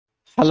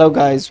Hello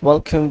guys,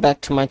 welcome back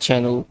to my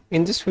channel.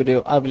 In this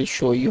video, I will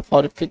show you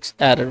how to fix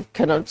error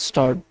cannot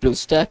start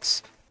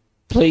BlueStacks.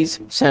 Please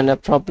send a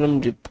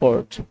problem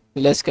report.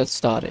 Let's get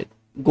started.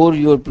 Go to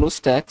your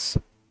BlueStacks,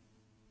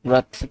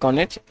 right click on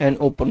it and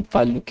open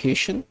file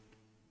location.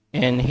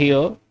 And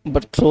here,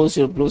 but close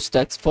your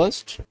BlueStacks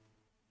first.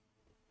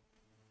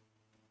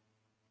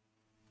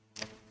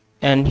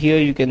 And here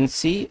you can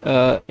see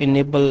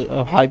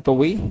enable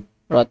Hyper-V.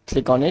 Right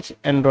click on it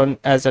and run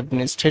as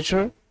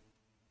administrator.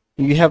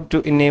 You have to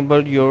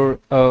enable your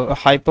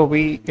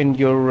Hyper-V in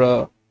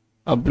your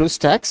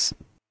BlueStacks.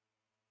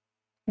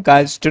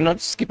 Guys, do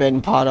not skip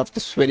any part of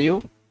this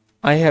video.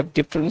 I have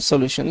different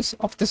solutions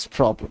of this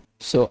problem.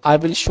 So I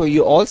will show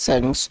you all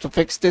settings to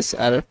fix this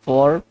error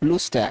for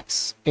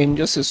BlueStacks in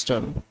your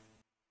system.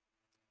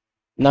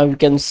 Now you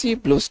can see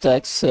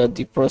BlueStacks,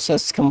 the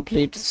process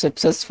complete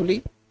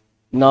successfully.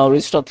 Now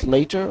restart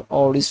later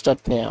or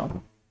restart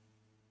now.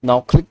 Now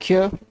click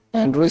here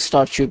and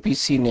restart your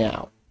PC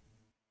now.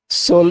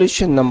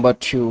 Solution number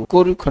 2.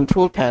 Go to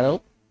control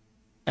panel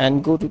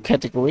and go to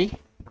category,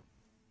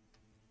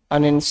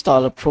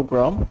 uninstall a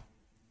program,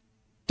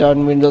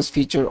 turn Windows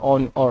feature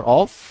on or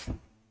off,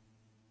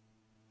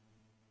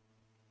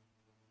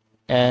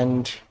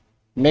 and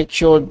make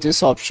sure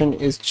this option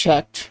is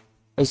checked,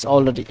 is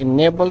already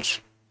enabled,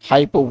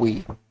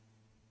 Hyper-V.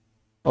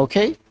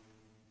 Okay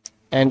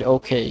and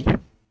okay.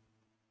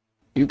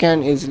 You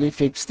can easily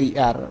fix the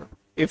error.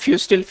 If you're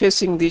still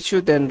facing the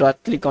issue, then right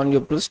click on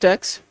your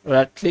BlueStacks,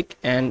 right click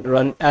and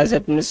run as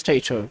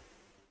administrator.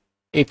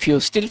 If you're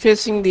still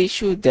facing the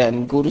issue,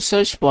 then go to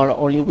search bar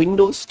on your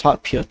Windows,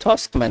 type here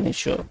task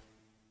manager.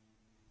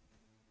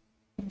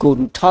 Go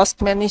to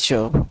task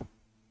manager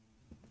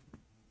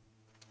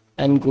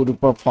and go to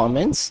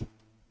performance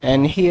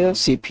and here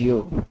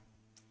CPU.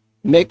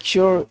 Make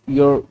sure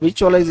your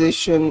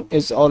virtualization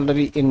is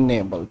already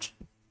enabled.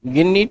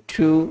 You need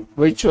to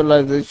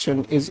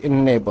virtualization is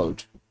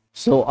enabled.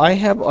 So I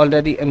have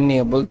already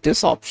enabled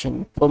this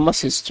option for my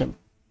system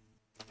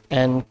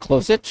and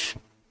close it.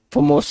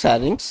 For more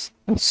settings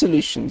and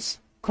solutions,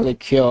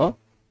 click here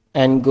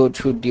and go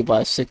to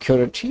device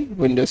security,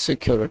 Windows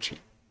security.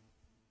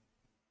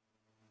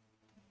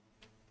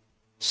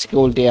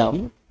 Scroll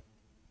down,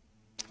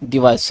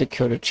 device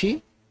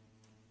security,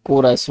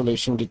 code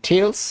isolation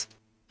details,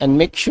 and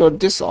make sure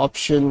this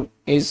option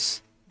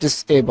is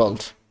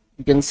disabled.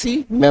 You can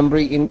see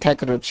memory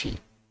integrity,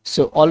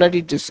 so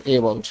already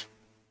disabled.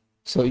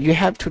 So you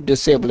have to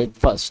disable it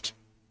first.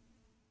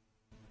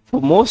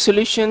 For more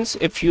solutions,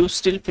 if you're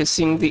still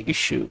facing the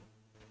issue,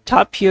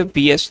 type here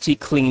BST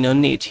Cleaner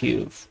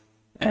Native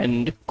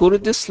and go to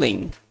this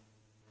link.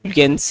 You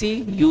can see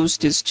use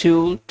this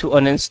tool to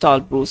uninstall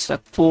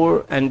BlueStack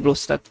 4 and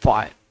BlueStack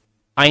 5.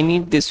 I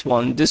need this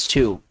one, this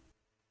tool.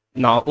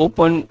 Now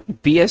open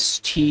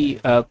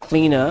BST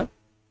Cleaner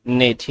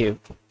Native,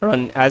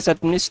 run as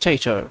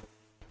administrator,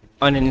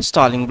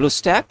 uninstalling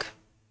BlueStack.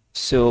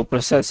 So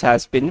process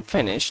has been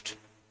finished.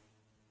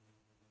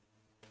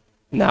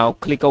 Now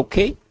click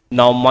OK.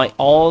 Now my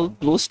all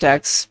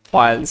BlueStacks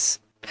files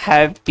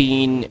have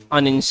been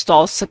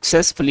uninstalled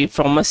successfully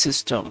from my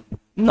system.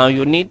 Now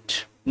you need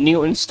new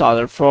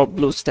installer for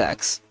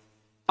BlueStacks.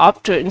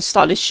 After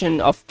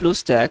installation of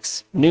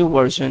BlueStacks new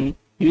version,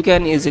 you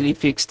can easily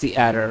fix the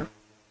error.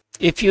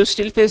 If you're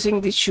still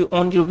facing the issue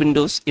on your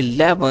Windows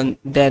 11,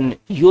 then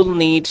you'll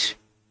need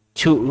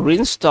to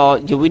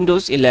reinstall your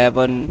Windows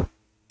 11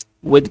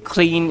 with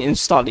clean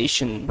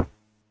installation.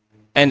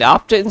 And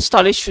after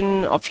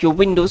installation of your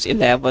Windows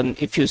 11,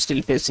 if you're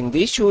still facing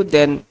the issue,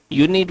 then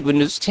you need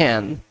Windows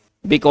 10,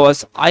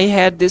 because I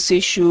had this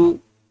issue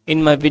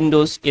in my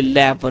Windows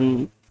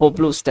 11 for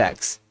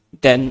BlueStacks.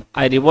 Then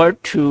I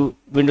revert to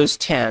Windows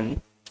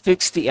 10 to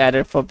fix the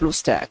error for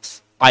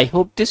BlueStacks. I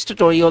hope this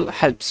tutorial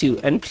helps you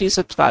and please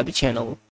subscribe to the channel.